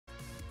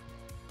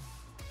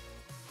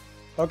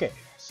Okay,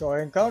 so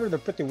I encountered a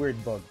pretty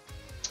weird bug.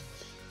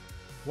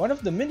 One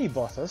of the mini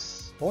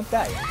bosses won't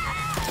die.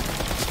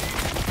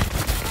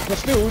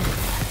 This dude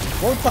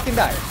won't fucking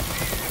die.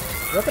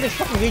 Look at his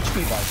fucking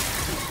HP bar.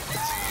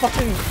 It's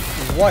fucking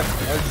 1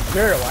 or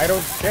 0, I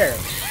don't care.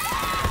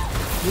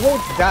 He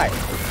won't die.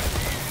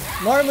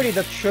 Normally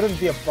that shouldn't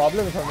be a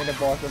problem if a mini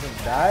boss doesn't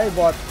die,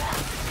 but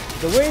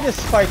the way this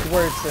fight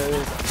works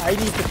is I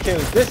need to kill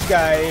this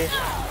guy.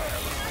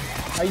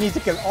 I need to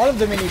kill all of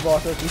the mini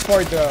bosses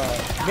before the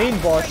main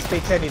boss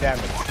takes any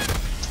damage.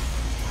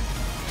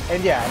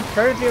 And yeah,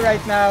 currently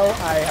right now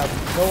I have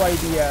no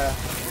idea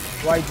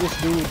why this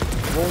dude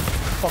won't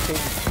fucking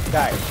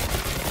die.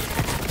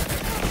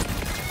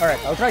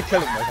 Alright, I'll try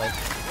killing myself.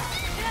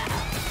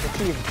 Let's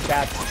see if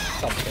that's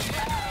something.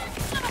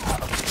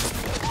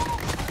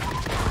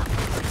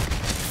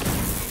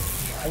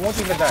 I won't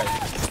even die.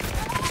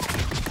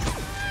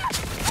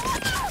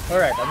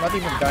 Alright, I'm not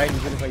even dying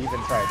even if I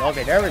even tried.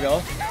 Okay, there we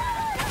go.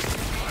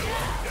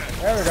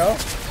 There we go.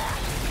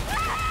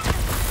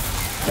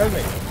 Kill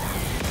me.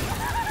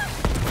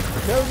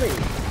 Kill me.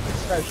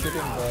 Let's try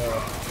shooting the...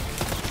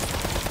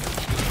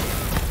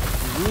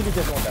 You really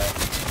just won't die.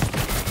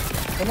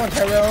 Come on,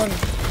 Tyrone.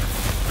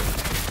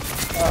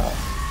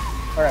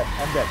 Alright,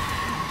 I'm dead.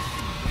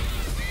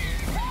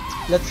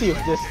 Let's see if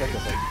this does the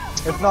same.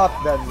 If not,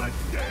 then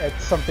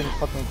it's something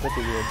fucking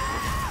pretty weird.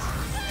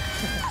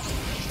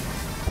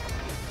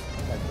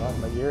 Oh my god,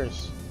 my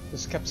ears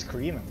just kept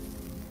screaming.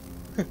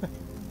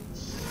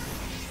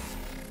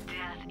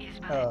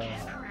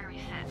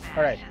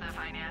 Alright.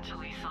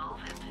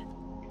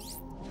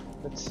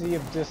 Let's see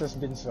if this has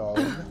been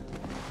solved.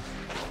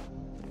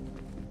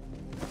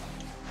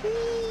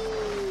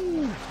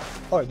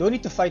 Oh, I don't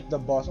need to fight the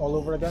boss all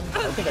over again?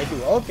 I think I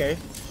do. Okay.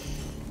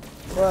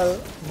 Well,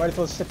 might as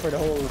well sit for the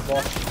whole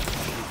boss.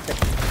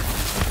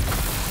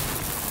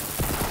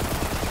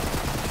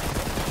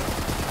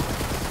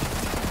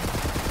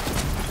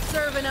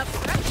 Serving up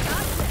fresh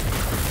content.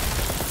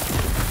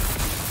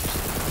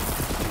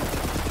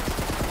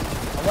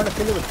 I want to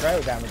kill you with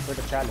cryo damage for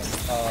the challenge.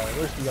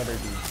 Where's the other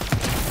dude?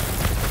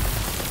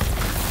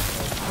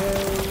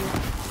 Okay.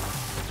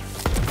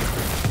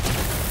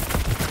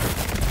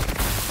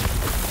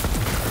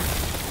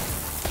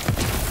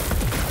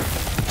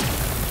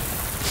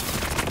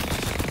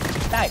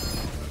 Die!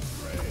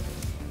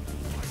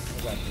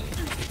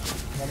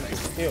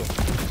 Ew.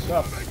 What's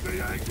up?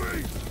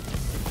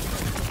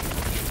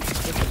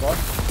 What's the boss?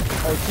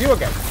 Oh, it's you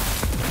again!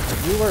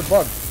 You were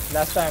bugged.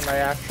 Last time I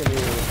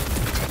actually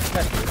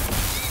met you.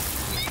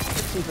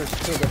 Let's see if you're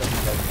still gonna be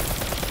bugged.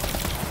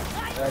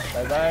 Alright,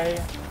 bye bye.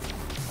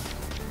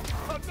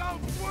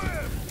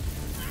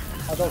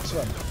 Adult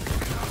swim.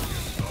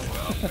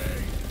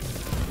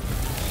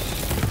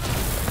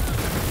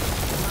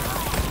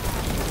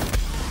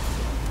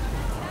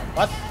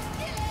 What?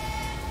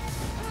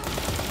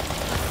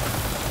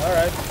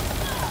 Alright.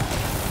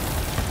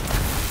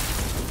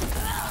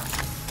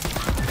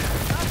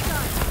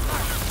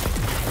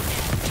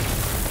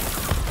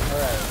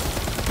 Alright.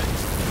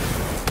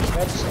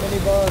 Next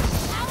Miniboss.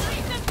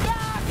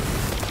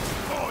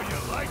 Oh, you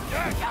like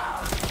that?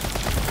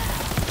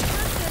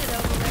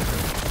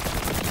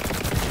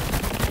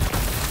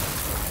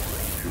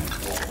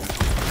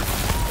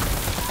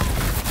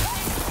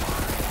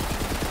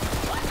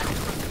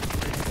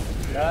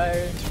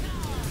 Die.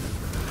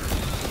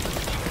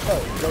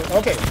 Oh,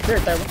 okay. Here,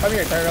 come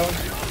here, Tyrone.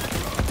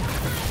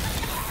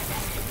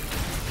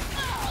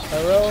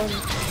 Tyrone,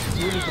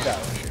 you need to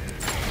die.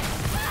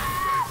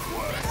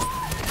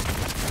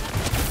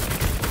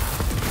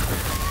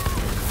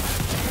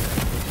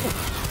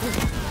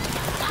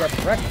 Got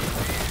wrecked.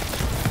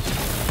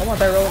 Come on,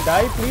 Tyrone,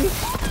 die, please.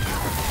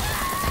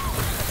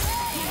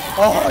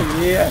 Oh,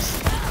 yes.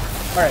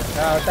 Alright,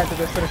 now time to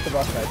just finish the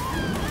boss fight.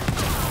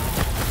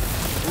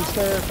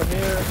 Booster, come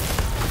here.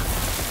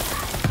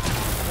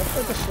 Let's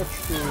try to switch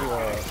to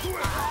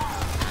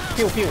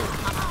Pew Pew.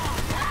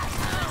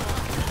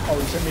 Oh,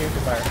 he's immune to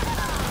fire.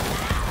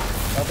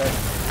 Okay.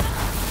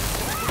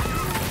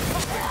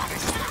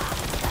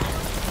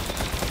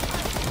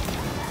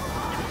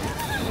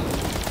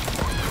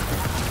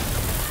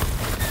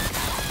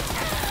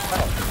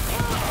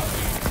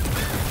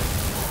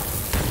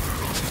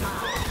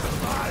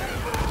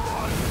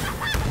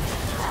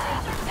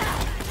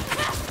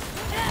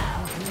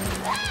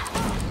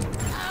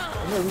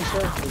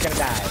 We're gonna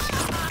die.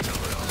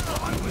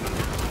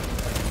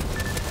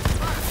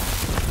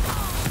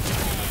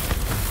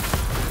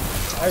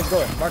 How's it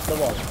going? Mark the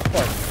wall, of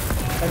course.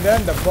 And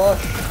then the boss,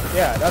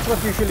 yeah, that's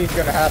what usually is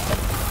gonna happen.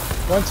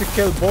 Once you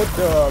kill both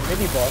the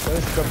mini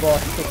bosses, the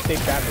boss should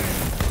take damage.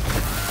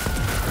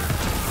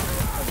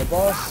 And the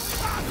boss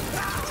is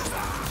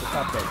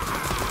not dead.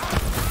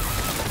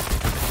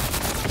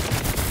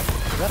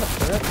 Is that a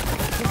turret?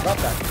 Who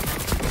dropped that?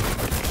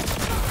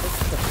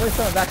 It's the first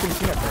time I've actually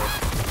seen a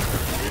turret.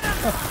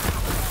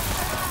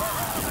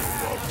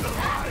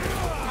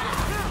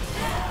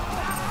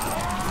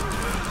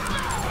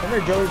 Come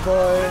here, Joey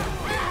boy.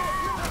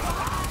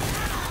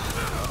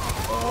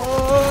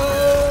 Oh!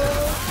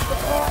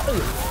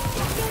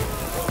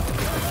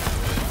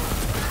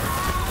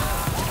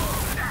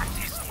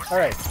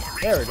 Alright,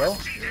 there we go.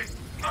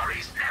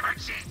 Maurice never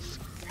cheats.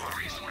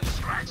 Maurice would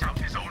scratch out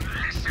his own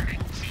listening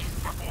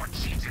teeth before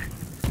cheating.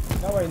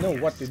 Now I know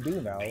what to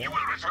do now. You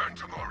will return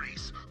to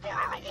Maurice for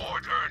a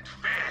reward earned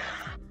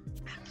fair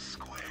and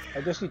square.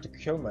 I just need to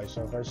kill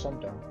myself or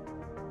something.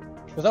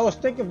 Because I was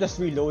thinking of just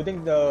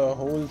reloading the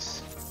whole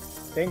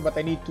thing, but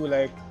I need to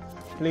like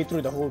play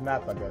through the whole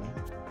map again.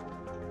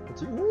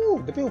 Let's see.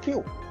 Ooh, the pew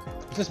pew.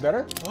 Is this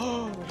better?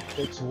 Oh,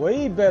 it's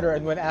way better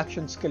and when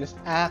action skill is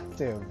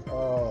active.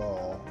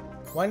 Oh.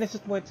 Why is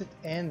it when it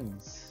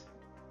ends?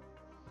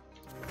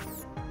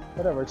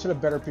 Whatever, it's still a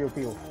better pew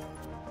pew.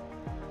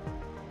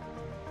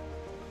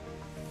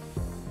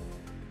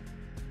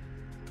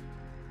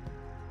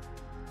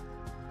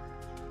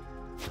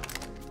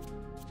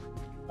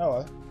 Oh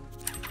well.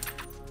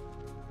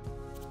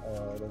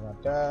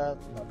 Not that,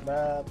 not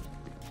that.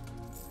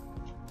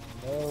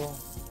 No.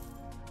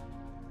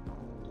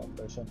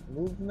 10%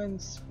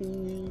 movement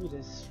speed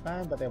is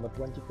fine, but I have a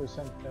 20%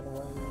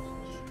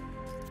 anyways.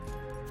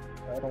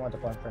 I don't want the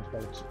conference,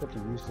 but it's pretty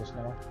useless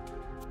now.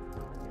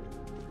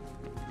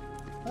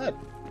 Alright.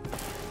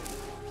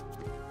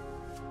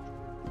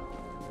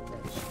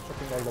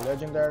 Checking all the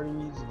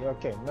legendaries.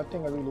 Okay,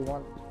 nothing I really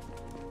want.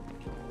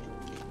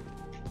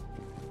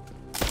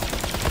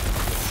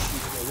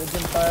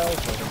 Origin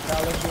tiles or the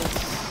challenges.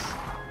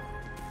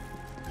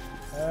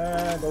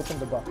 And open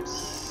the box.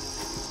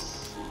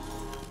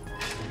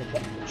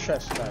 The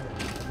chest rather.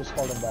 I just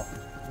call them box.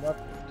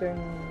 Nothing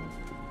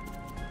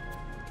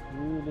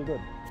really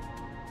good.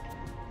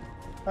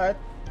 Alright.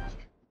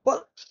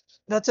 Well,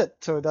 that's it.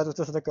 So that was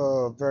just like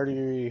a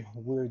very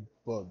weird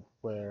bug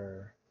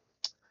where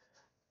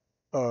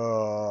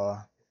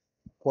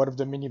one of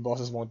the mini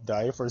bosses won't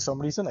die for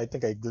some reason. I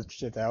think I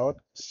glitched it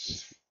out.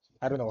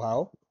 I don't know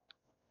how.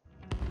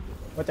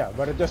 But yeah,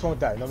 but it just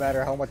won't die, no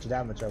matter how much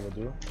damage I would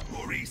do.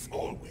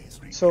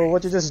 So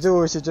what you just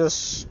do is you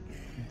just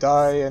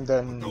die and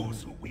then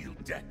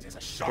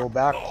go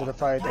back to the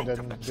fight and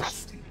then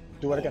just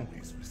do it again.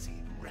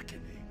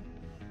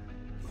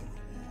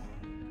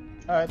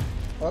 Alright,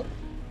 well,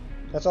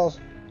 that's all.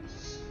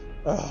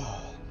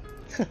 That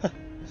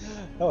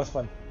was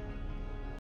fun.